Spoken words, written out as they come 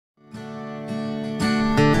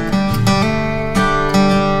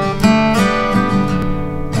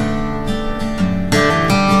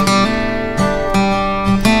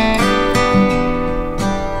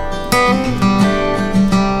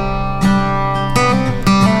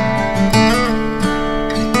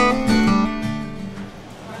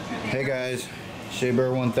Teddy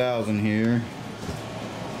Bear 1000 here.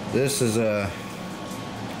 This is a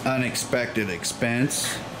unexpected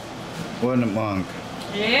expense, wasn't it, Monk?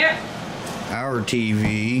 Yeah. Our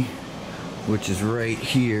TV, which is right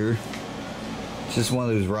here. It's just one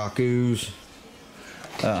of those Rakus,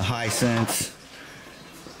 Hisense.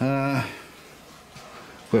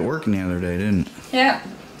 Quit working the other day, didn't it? Yeah.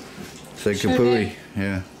 Say Sure kapooey. did.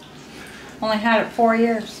 Yeah. Only had it 4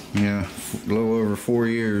 years. Yeah, a little over 4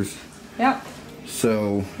 years. Yep.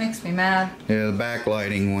 So makes me mad. Yeah, the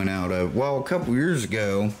backlighting went out of. Well, a couple years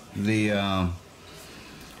ago, the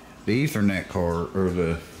Ethernet card or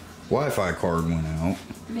the Wi-Fi card went out.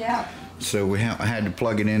 Yeah. So I had to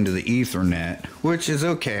plug it into the Ethernet, which is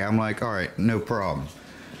okay. I'm like, all right, no problem.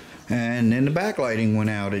 And then the backlighting went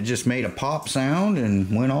out. It just made a pop sound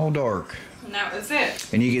and went all dark. And that was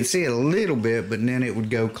it. And you could see it a little bit, but then it would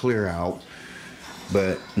go clear out.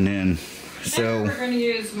 But then, so we're going to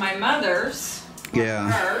use my mother's.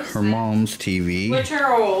 Yeah, her mom's TV. Which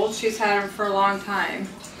are old. She's had them for a long time.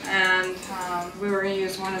 And we were going to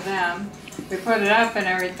use one of them. We put it up and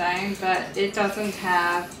everything, but it doesn't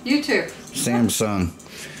have YouTube. Samsung.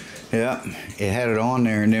 Yeah, it had it on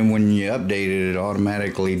there, and then when you updated it,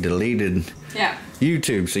 automatically deleted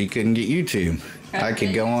YouTube, so you couldn't get YouTube. I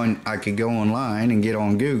could go online and get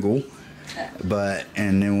on Google,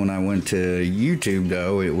 and then when I went to YouTube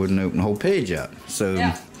though, it wouldn't open the whole page up. So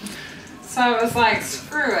So it was like,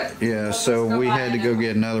 screw it. Yeah, so we had to go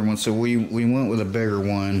get another one. So we went with a bigger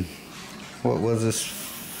one. What was this?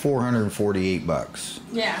 448 bucks.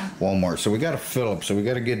 Yeah. Walmart. So we got a Philips, so we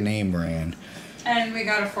got a good name brand. And we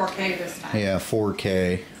got a 4K this time. Yeah,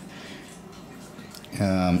 4K.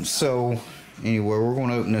 So anyway, we're going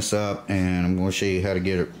to open this up and I'm going to show you how to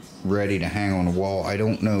get it ready to hang on the wall. I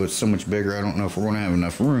don't know, it's so much bigger. I don't know if we're going to have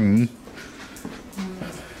enough room.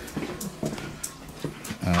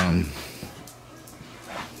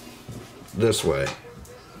 This way,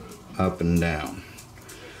 up and down.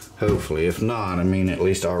 Hopefully, if not, I mean, at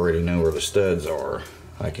least I already know where the studs are.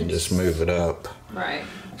 I can just move it up. Right.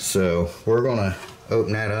 So we're gonna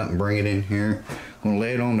open that up and bring it in here. I'm gonna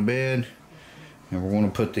lay it on the bed, and we're gonna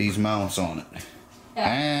put these mounts on it. Yeah.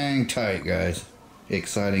 Hang tight, guys.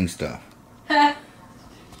 Exciting stuff.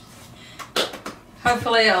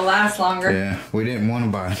 Hopefully it'll last longer. Yeah, we didn't want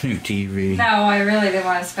to buy a new TV. No, I really didn't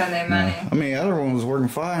want to spend that money. I mean, the other one was working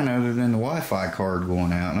fine other than the Wi-Fi card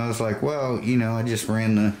going out. And I was like, well, you know, I just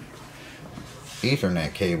ran the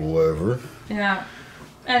Ethernet cable over. Yeah,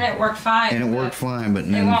 and it worked fine. And it worked fine, but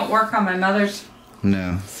it won't work on my mother's.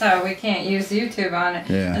 No. So we can't use YouTube on it.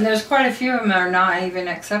 Yeah. And there's quite a few of them that are not even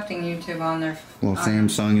accepting YouTube on their. Well,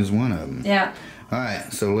 Samsung is one of them. Yeah. All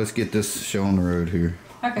right, so let's get this show on the road here.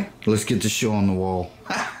 Okay. Let's get the show on the wall.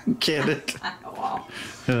 Get it? Wall.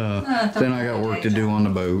 Then I got work to do on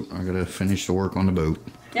the boat. I gotta finish the work on the boat.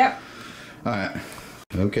 Yep. All right.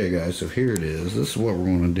 Okay, guys. So here it is. This is what we're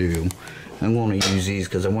gonna do. I'm gonna use these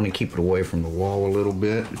because I want to keep it away from the wall a little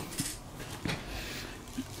bit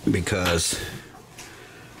because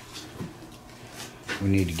we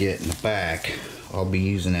need to get in the back. I'll be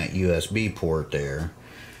using that USB port there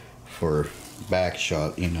for back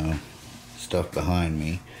shot, you know, stuff behind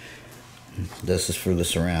me. This is for the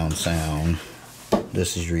surround sound.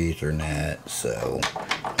 This is your Ethernet. So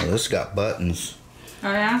this got buttons.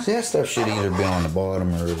 Oh yeah? See, that stuff should either be on the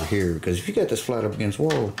bottom or over here, because if you got this flat up against the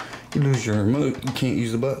wall, you lose your remote. You can't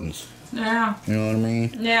use the buttons. Yeah. You know what I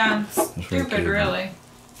mean? Yeah. Stupid, really.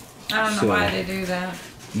 I don't know why they do that.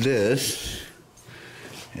 This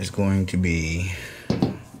is going to be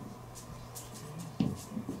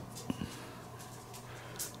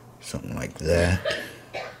something like that.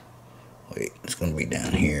 Wait, it's going to be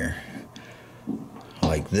down here.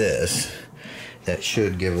 Like this. That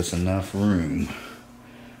should give us enough room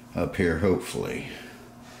up here, hopefully.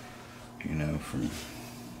 You know, from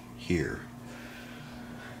here.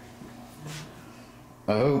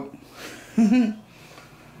 I hope.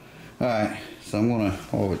 Alright, so I'm going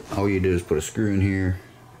to, all you do is put a screw in here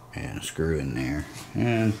and a screw in there.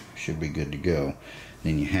 And should be good to go.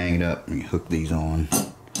 Then you hang it up and you hook these on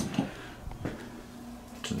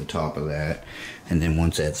to the top of that, and then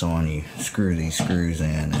once that's on, you screw these screws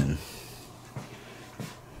in and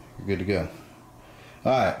you're good to go.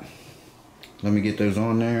 Alright, let me get those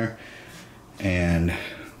on there and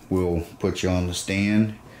we'll put you on the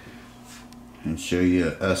stand and show you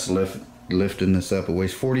us lifting this up. It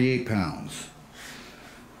weighs 48 pounds.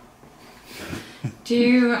 Do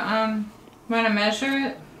you want to measure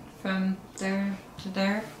it from there to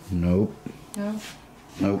there? Nope. No?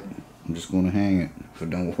 Nope. I'm just going to hang it. If it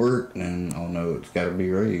don't work, then I'll know it's got to be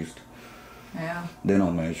raised. Yeah. Then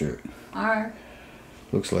I'll measure it. Alright.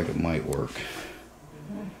 Looks like it might work.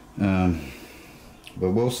 But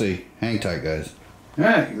we'll see. Hang tight, guys.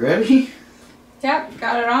 Alright, you ready? Yep,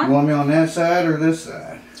 got it on. You want me on that side or this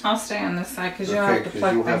side? I'll stay on this side because you'll have to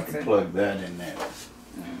plug you'll have to things in. plug that in there.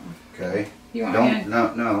 Okay. You want Don't,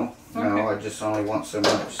 me? no. Okay. I just only want so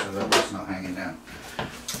much so that it's not hanging down.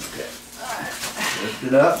 Okay. Lift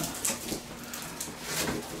it up.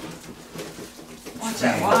 Watch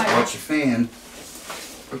that wire. Watch your fan.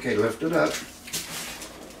 Okay, lift it up.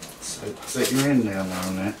 Set your end down there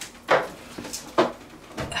on that.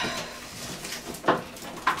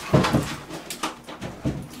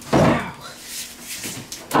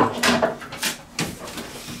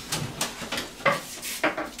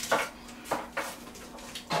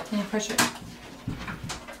 Can you push it?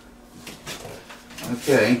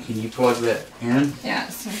 Okay, can you plug that in? Yeah,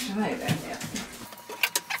 so should I then? Yeah.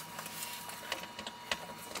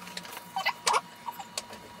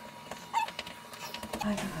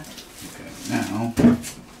 I got it. Okay, now,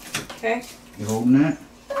 Okay. you holding that?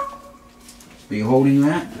 Are you holding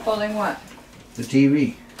that? Holding what? The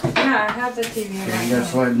TV. Yeah, I have the TV in my Okay, you gotta hand.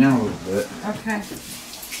 slide it down a little bit. Okay.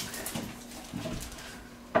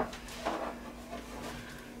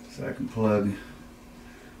 So I can plug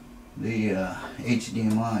the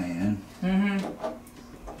HDMI in. Mm-hmm.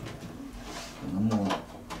 One more.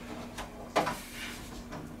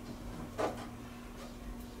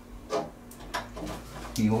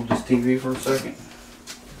 Can you hold this TV for a second?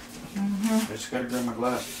 Mm-hmm. I just gotta grab my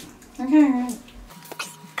glasses. Okay, right.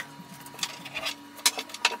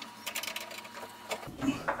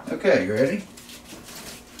 Okay, you ready?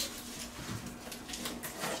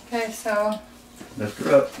 Okay, so Lift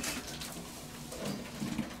her up.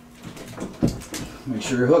 Make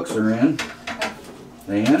sure your hooks are in.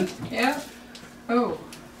 They in? yeah. Oh,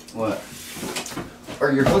 What?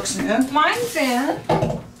 Are your hooks in? mine's in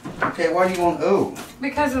Okay, why do you want O?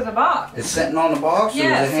 because of the box. It's sitting on the box or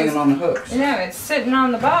Yes, is it hanging on the hooks? No, it's sitting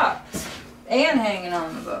on the box and hanging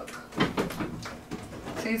on the book.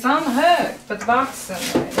 See, it's on the hook, but the box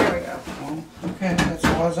is in there. There we go. Oh, okay, that's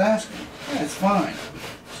all I was asking. It's fine.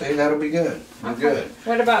 See, that'll be good. We're good.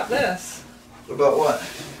 What about this? About what?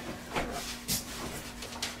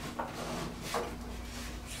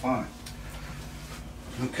 It's fine.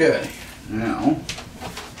 Okay, now.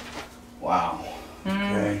 Wow.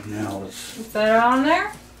 Okay, now let's. Is that on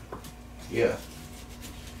there? Yeah.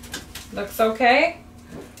 Looks okay?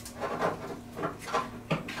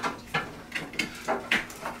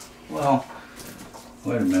 Well,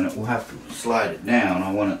 wait a minute. We'll have to slide it down.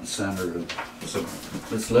 I want it in the center of. So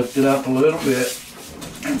let's lift it up a little bit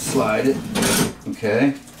and slide it.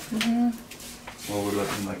 Okay. What we're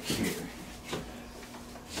looking like here.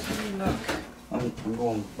 Look. I'm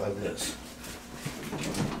going by this.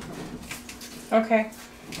 Okay.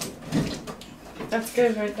 That's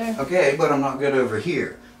good right there. Okay, but I'm not good over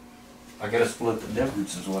here. I gotta split the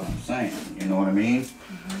difference is what I'm saying. You know what I mean?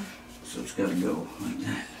 So it's gotta go like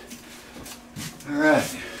that.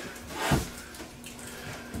 Alright.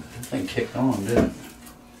 That thing kicked on, didn't it?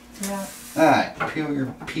 Yeah. Alright, peel your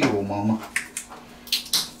peel, mama.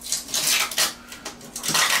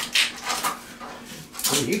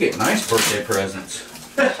 Oh, you get nice birthday presents.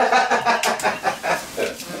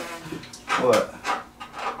 What?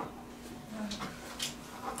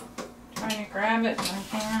 Trying to grab it, but I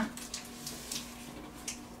can't.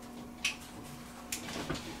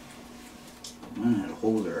 I had a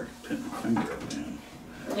hole there. I could put my finger up in.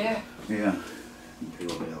 Yeah. Yeah.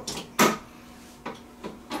 Peel it out.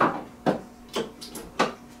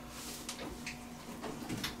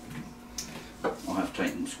 I'll have to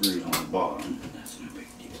tighten the screws on the bottom. That's no big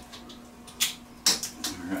deal.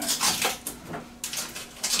 Alright.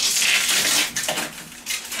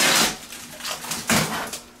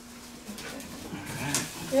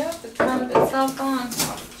 Yep, it turned itself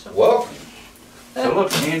on. Welcome. So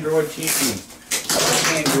look, Android TV.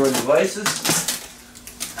 I like Android devices.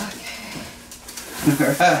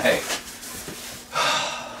 Alright.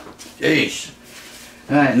 Jeez.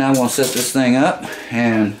 Alright, now I'm gonna set this thing up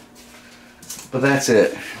but that's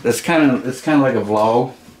it. It's kind of like a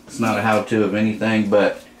vlog. It's not a how-to of anything,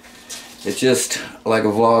 but it's just like a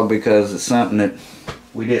vlog because it's something that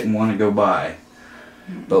we didn't want to go buy.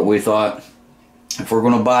 But we thought if we're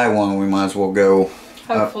gonna buy one, we might as well go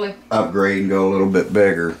Hopefully. upgrade and go a little bit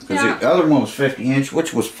bigger. Because Yeah. the other one was 50 inch,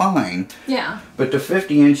 which was fine. Yeah. But the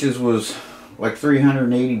 50 inches was like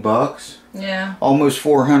 380 bucks. Yeah. Almost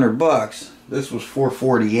 400 bucks. This was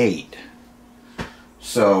 448.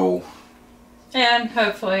 So, And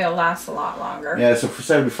hopefully it'll last a lot longer. yeah, so for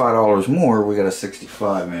 $75 more, we got a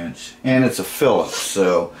 65 inch. And it's a Philips,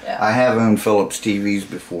 so Yeah. I have owned Philips TVs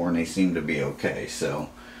before and they seem to be okay. So,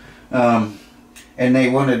 And they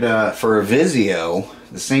wanted, for a Vizio,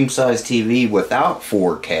 the same size TV without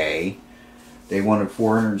 4K, they wanted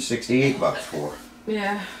 $468 for.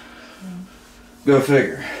 Yeah. Go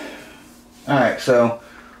figure. Alright, so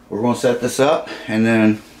we're going to set this up, and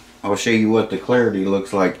then I'll show you what the clarity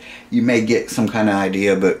looks like. You may get some kind of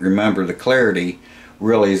idea, but remember, the clarity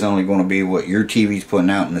really is only going to be what your TV's putting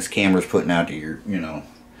out and this camera's putting out to your, you know.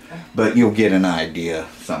 But you'll get an idea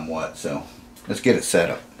somewhat, so let's get it set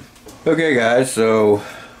up. Okay guys, so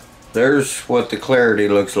there's what the clarity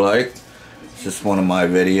looks like. It's just one of my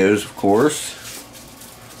videos, of course.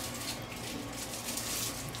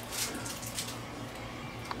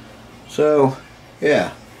 So,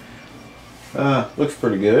 yeah, looks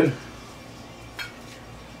pretty good,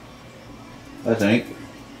 I think.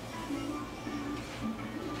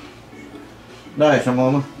 Nice, huh,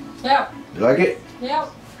 Mama? Yep. You like it? Yep.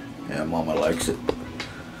 Yeah, Mama likes it.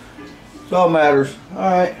 It's all matters.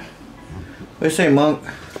 Alright. What do you say, Monk?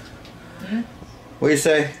 Hmm? What do you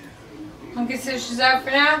say? Monkey says she's out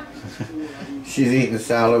for now? She's eating a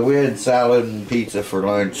salad. We had salad and pizza for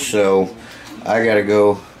lunch, so I gotta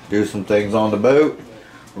go do some things on the boat.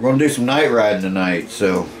 We're gonna do some night riding tonight,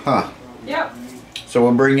 so, Yep. So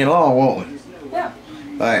we'll bring you along, won't we? Yep.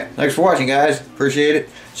 Alright, thanks for watching, guys. Appreciate it.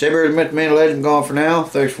 Saber's Myth, Man, Legend, gone for now.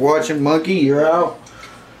 Thanks for watching. Monkey, you're out.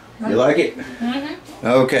 You like it? Mm-hmm.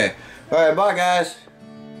 Okay. Alright, bye, guys.